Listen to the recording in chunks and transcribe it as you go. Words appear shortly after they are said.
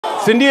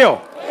Si ndio?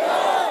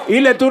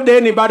 Ile tu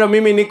deni bado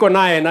mimi niko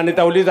naye na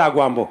nitauliza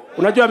Agwambo.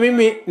 Unajua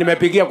mimi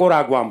nimepigia kura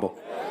Agwambo.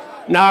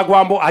 Na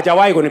Agwambo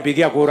hajawahi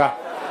kunipigia kura.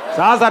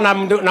 Sasa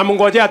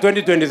namngojea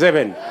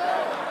 2027.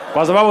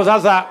 Kwa sababu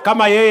sasa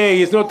kama yeye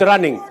is not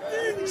running,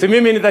 si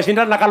mimi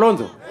nitashindana na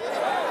Kalonzo.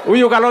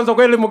 Huyu Kalonzo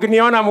kweli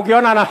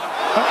mkiona na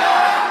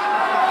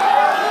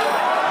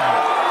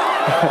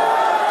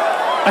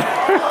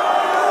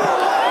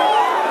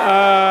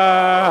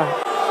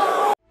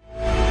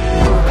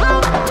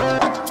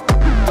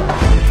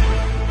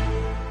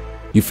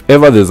If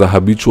ever there's a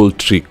habitual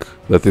trick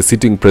that the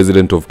sitting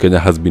president of Kenya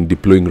has been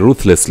deploying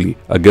ruthlessly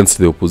against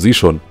the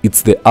opposition,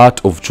 it's the art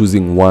of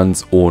choosing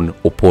one's own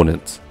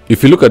opponents.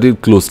 If you look at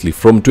it closely,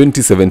 from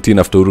 2017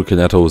 after Uhuru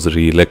Kenyatta was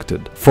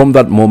re-elected, from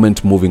that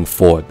moment moving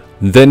forward,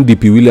 then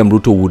DP William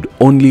Ruto would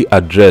only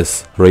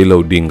address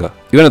Raila Odinga.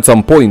 Even at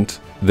some point,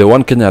 the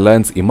One Kenya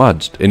Alliance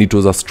emerged and it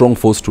was a strong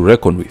force to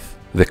reckon with.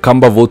 The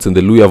Kamba votes and the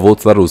Luya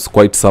votes, that was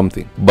quite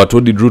something. But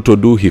what did Ruto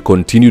do? He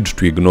continued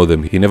to ignore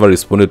them. He never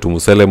responded to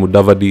Musalia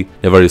Mudavadi,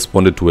 never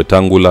responded to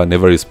Wetangula,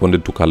 never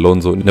responded to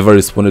Kalonzo, never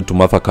responded to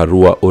Martha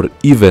Karua or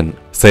even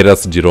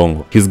Cyrus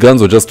Jirongo. His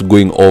guns were just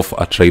going off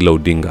at Raila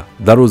Odinga.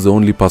 That was the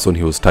only person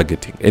he was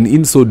targeting. And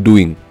in so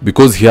doing,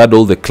 because he had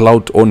all the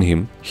clout on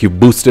him, he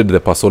boosted the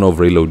persona of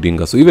Raila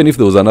Odinga. So even if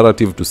there was a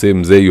narrative to say,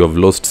 Mzee, you have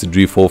lost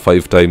Sidri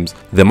 4-5 times,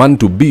 the man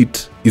to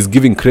beat is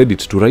giving credit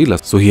to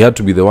Raila. So he had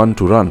to be the one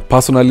to run.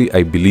 Personally,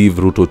 I believe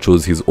Ruto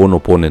chose his own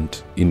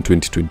opponent in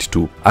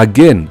 2022.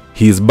 Again,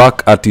 he is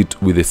back at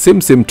it with the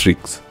same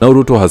tricks. Now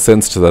Ruto has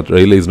sensed that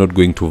Raila is not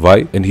going to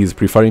vie and he is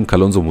preferring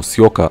Kalonzo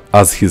Musyoka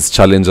as his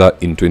challenger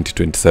in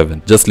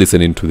 2027. Just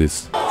listen into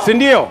this. Si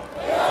ndio?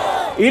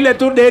 Ile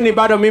tu deni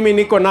bado mimi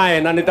niko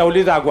naye na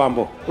nitauliza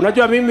Agwambo.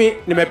 Unajua mimi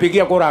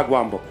nimepigia kura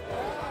Agwambo.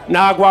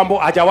 Na Agwambo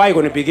hajawahi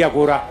kunipigia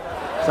kura.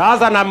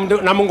 Sasa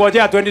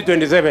namngojea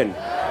 2027.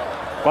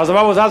 Kwa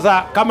sababu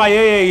sasa kama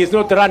yeye is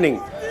not running,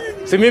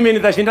 si mimi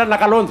nitashindana na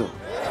Kalonzo.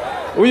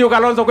 Huyu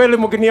Kalonzo kweli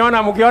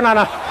mkiona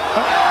na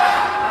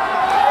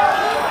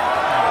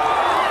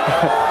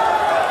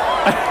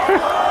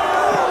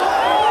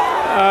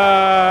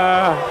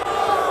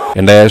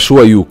And I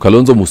assure you,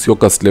 Kalonzo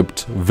Musyoka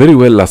slept very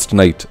well last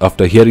night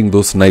after hearing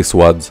those nice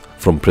words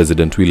from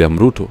President William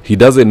Ruto. He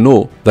doesn't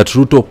know that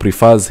Ruto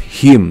prefers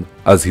him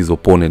as his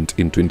opponent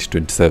in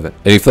 2027.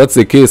 And if that's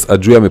the case,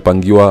 ajue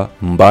amepangiwa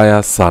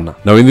mbaya sana.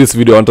 Now in this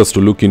video, I want us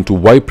to look into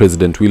why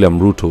President William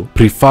Ruto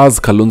prefers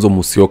Kalonzo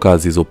Musyoka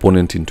as his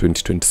opponent in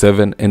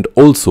 2027 and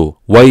also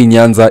why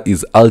Nyanza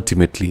is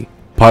ultimately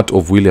part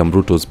of William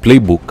Ruto's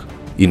playbook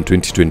in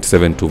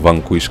 2027 to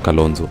vanquish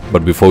Kalonzo.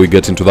 But before we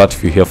get into that,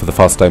 if you're here for the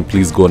first time,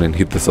 please go on and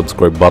hit the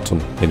subscribe button.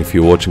 And if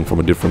you're watching from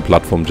a different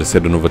platform, just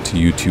head on over to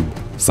YouTube,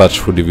 search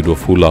for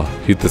mzitowafula,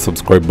 hit the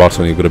subscribe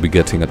button. You're going to be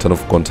getting a ton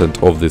of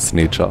content of this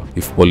nature.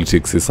 If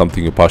politics is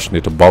something you're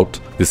passionate about,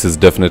 this is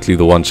definitely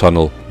the one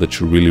channel that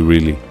you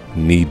really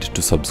need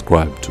to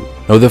subscribe to.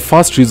 Now, the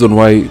first reason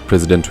why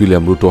President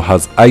William Ruto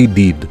has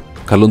ID'd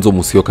Kalonzo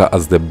Musyoka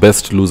as the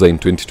best loser in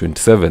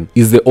 2027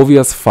 is the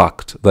obvious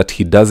fact that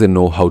he doesn't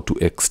know how to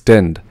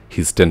extend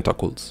his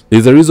tentacles.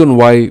 There's a reason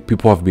why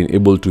people have been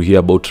able to hear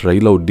about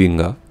Raila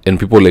Odinga and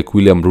people like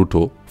William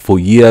Ruto for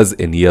years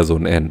and years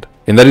on end.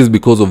 And that is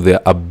because of their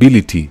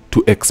ability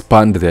to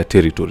expand their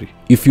territory.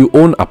 If you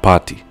own a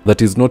party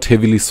that is not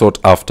heavily sought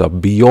after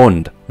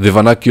beyond the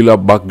vernacular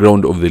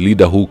background of the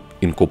leader who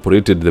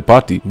incorporated the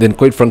party, then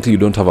quite frankly, you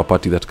don't have a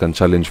party that can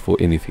challenge for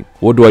anything.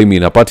 What do I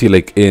mean? A party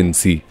like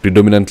ANC,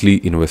 predominantly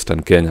in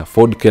Western Kenya.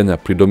 Ford Kenya,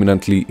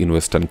 predominantly in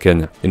Western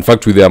Kenya. In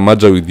fact, with their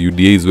merger with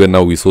UDA is where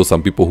now we saw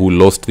some people who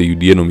lost the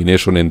UDA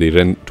nomination and they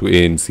ran to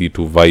ANC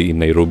to vie in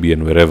Nairobi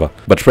and wherever.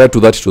 But prior to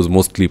that, it was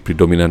mostly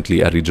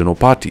predominantly a regional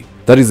party.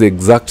 That is the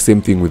exact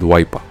same thing with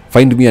Wiper.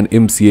 Find me an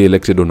MCA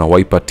elected on a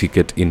Wiper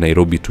ticket in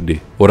Nairobi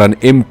today, or an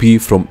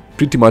MP from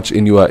pretty much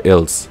anywhere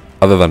else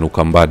other than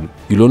Ukambani.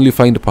 You'll only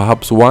find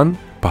perhaps one,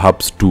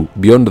 perhaps two.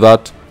 Beyond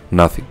that,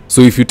 nothing.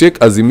 So if you take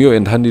Azimio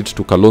and hand it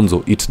to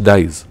Kalonzo, it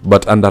dies.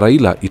 But under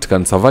Raila, it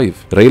can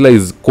survive. Raila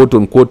is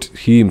quote-unquote,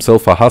 he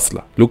himself a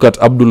hustler. Look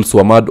at Abdul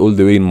Swamad all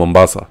the way in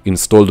Mombasa,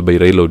 installed by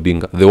Raila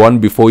Odinga. The one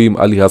before him,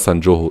 Ali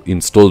Hassan Joho,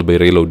 installed by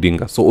Raila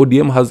Odinga. So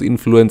ODM has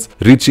influence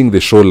reaching the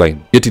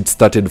shoreline, yet it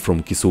started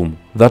from Kisumu.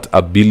 That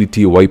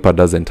ability Wiper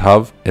doesn't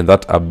have, and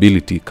that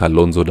ability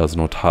Kalonzo does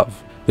not have.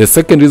 The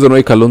second reason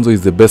why Kalonzo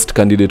is the best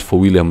candidate for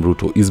William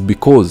Ruto is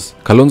because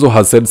Kalonzo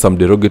has said some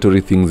derogatory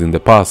things in the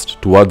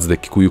past towards the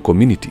Kikuyu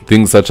community.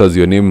 Things such as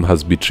your name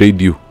has betrayed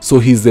you. So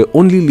he's the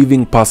only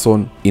living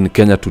person in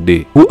Kenya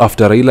today who,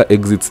 after Raila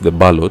exits the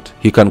ballot,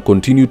 he can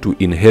continue to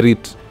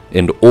inherit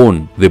and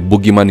own the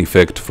boogeyman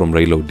effect from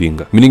Raila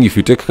Odinga. Meaning if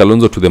you take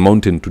Kalonzo to the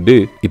mountain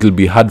today, it'll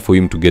be hard for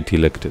him to get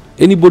elected.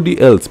 Anybody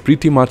else,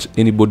 pretty much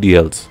anybody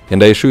else,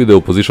 and I assure you the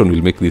opposition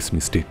will make this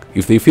mistake.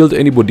 If they field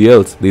anybody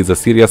else, there is a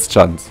serious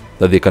chance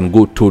that they can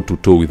go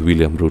toe-to-toe with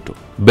William Ruto.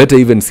 Better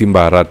even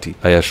Simba Arati,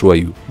 I assure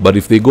you. But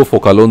if they go for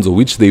Kalonzo,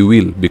 which they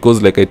will,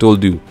 because like I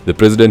told you, the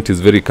president is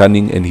very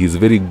cunning and he is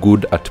very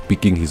good at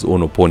picking his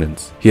own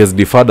opponents. He has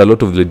deferred a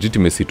lot of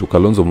legitimacy to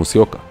Kalonzo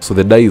Musyoka, so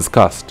the die is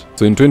cast.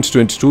 So in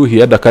 2022, he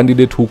had a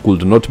candidate who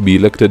could not be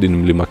elected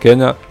in Mlima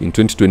Kenya. In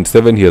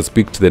 2027, he has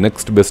picked the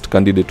next best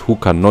candidate who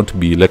cannot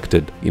be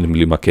elected in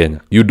Mlima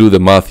Kenya. You do the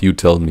math, you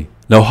tell me.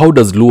 Now, how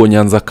does Luo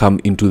Nyanza come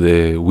into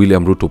the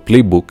William Ruto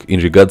playbook in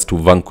regards to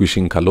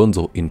vanquishing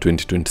Kalonzo in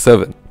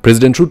 2027?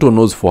 President Ruto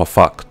knows for a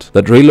fact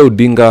that Raila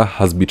Odinga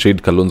has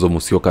betrayed Kalonzo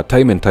Musyoka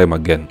time and time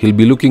again. He'll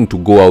be looking to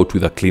go out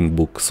with a clean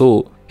book,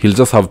 so he'll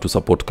just have to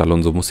support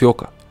Kalonzo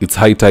Musyoka. It's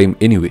high time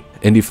anyway.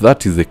 And if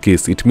that is the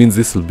case, it means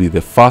this will be the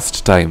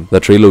first time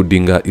that Raila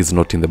Odinga is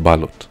not in the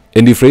ballot.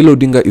 And if Raila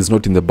Odinga is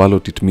not in the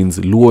ballot, it means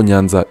Luo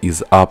Nyanza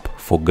is up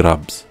for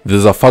grabs.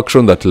 There's a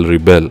faction that will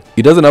rebel.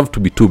 It doesn't have to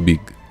be too big.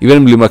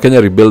 Even Mlima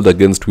Kenya rebelled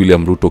against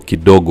William Ruto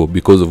kidogo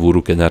because of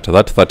Uhuru Kenyatta.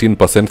 That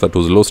 13% that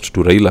was lost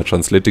to Raila,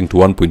 translating to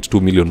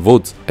 1.2 million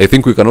votes. I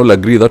think we can all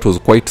agree that was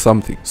quite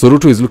something. So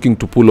Ruto is looking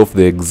to pull off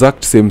the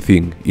exact same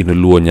thing in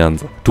Luo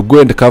Nyanza. To go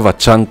and cover a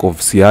chunk of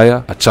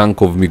Siaya, a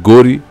chunk of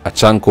Migori, a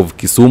chunk of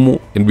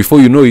Kisumu, and before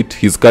you know it,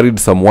 he's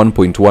carried some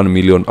 1.1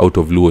 million out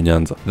of Luo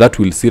Nyanza. That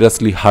will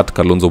seriously hurt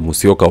Kalonzo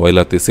Musyoka, while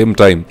at the same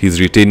time, he's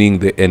retaining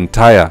the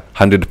entire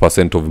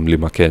 100% of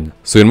Mlima Kenya.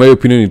 So in my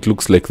opinion, it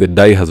looks like the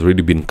die has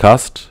already been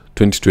cast.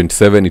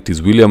 2027, it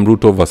is William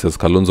Ruto versus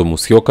Kalonzo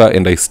Musyoka,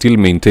 and I still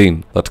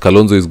maintain that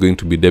Kalonzo is going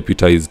to be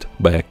deputized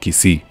by a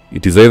Kisii.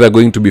 It is either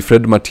going to be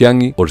Fred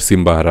Matiang'i or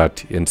Simba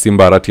Arati, and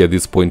Simba Arati at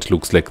this point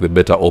looks like the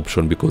better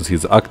option because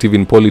he's active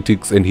in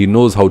politics and he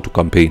knows how to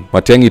campaign.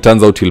 Matiang'i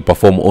turns out he'll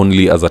perform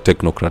only as a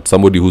technocrat,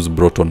 somebody who's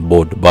brought on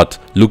board, but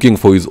looking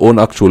for his own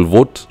actual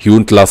vote, he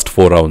won't last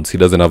 4 rounds. He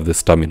doesn't have the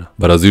stamina.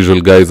 But as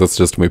usual, guys, that's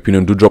just my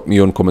opinion. Do drop me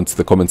your own comments in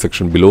the comment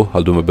section below.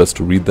 I'll do my best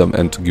to read them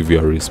and to give you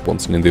a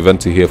response. And in the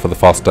event you're here for the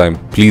first time,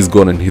 please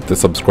go on and hit the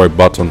subscribe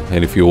button.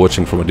 And if you're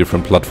watching from a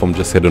different platform,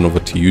 just head on over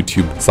to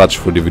YouTube, search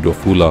for David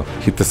Wafula,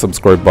 hit the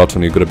subscribe button.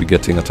 You're going to be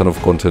getting a ton of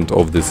content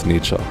of this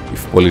nature.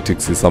 If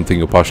politics is something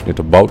you're passionate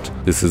about,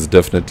 this is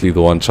definitely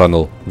the one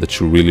channel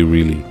that you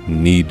really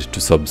need to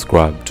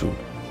subscribe to.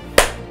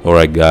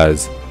 Alright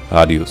guys,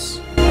 adios.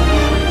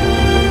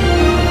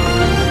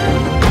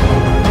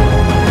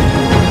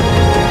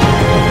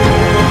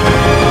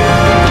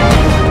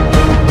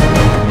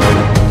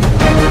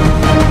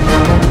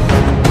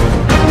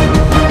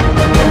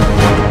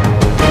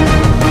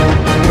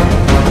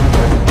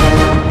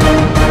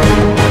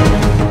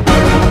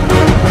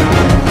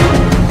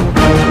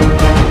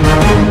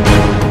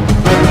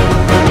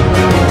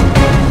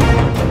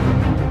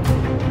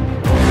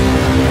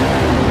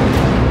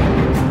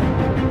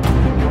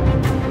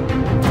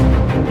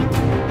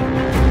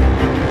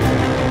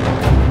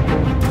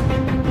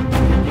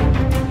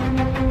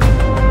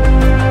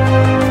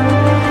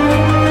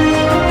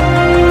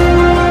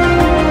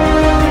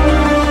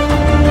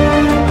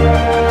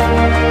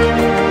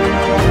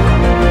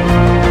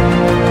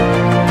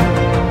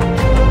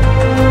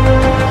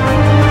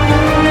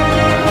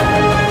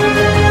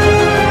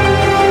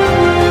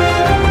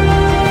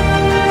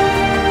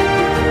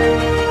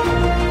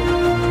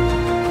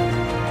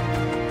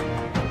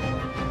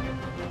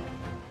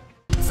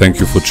 Thank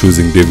you for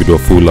choosing David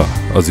Wafula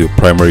as your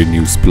primary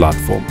news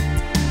platform.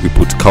 We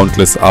put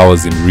countless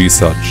hours in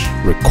research,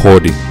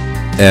 recording,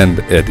 and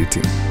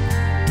editing.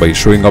 By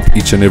showing up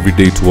each and every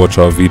day to watch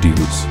our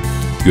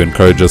videos, you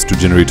encourage us to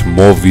generate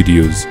more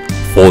videos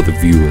for the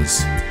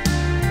viewers.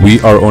 We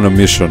are on a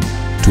mission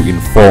to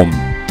inform,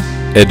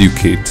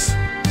 educate,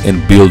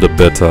 and build a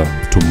better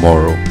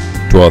tomorrow.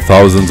 To our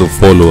thousands of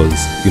followers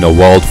in a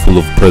world full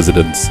of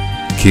presidents,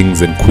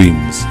 kings, and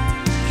queens,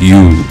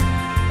 you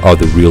are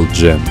the real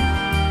gem.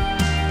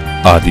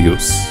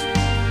 Adios.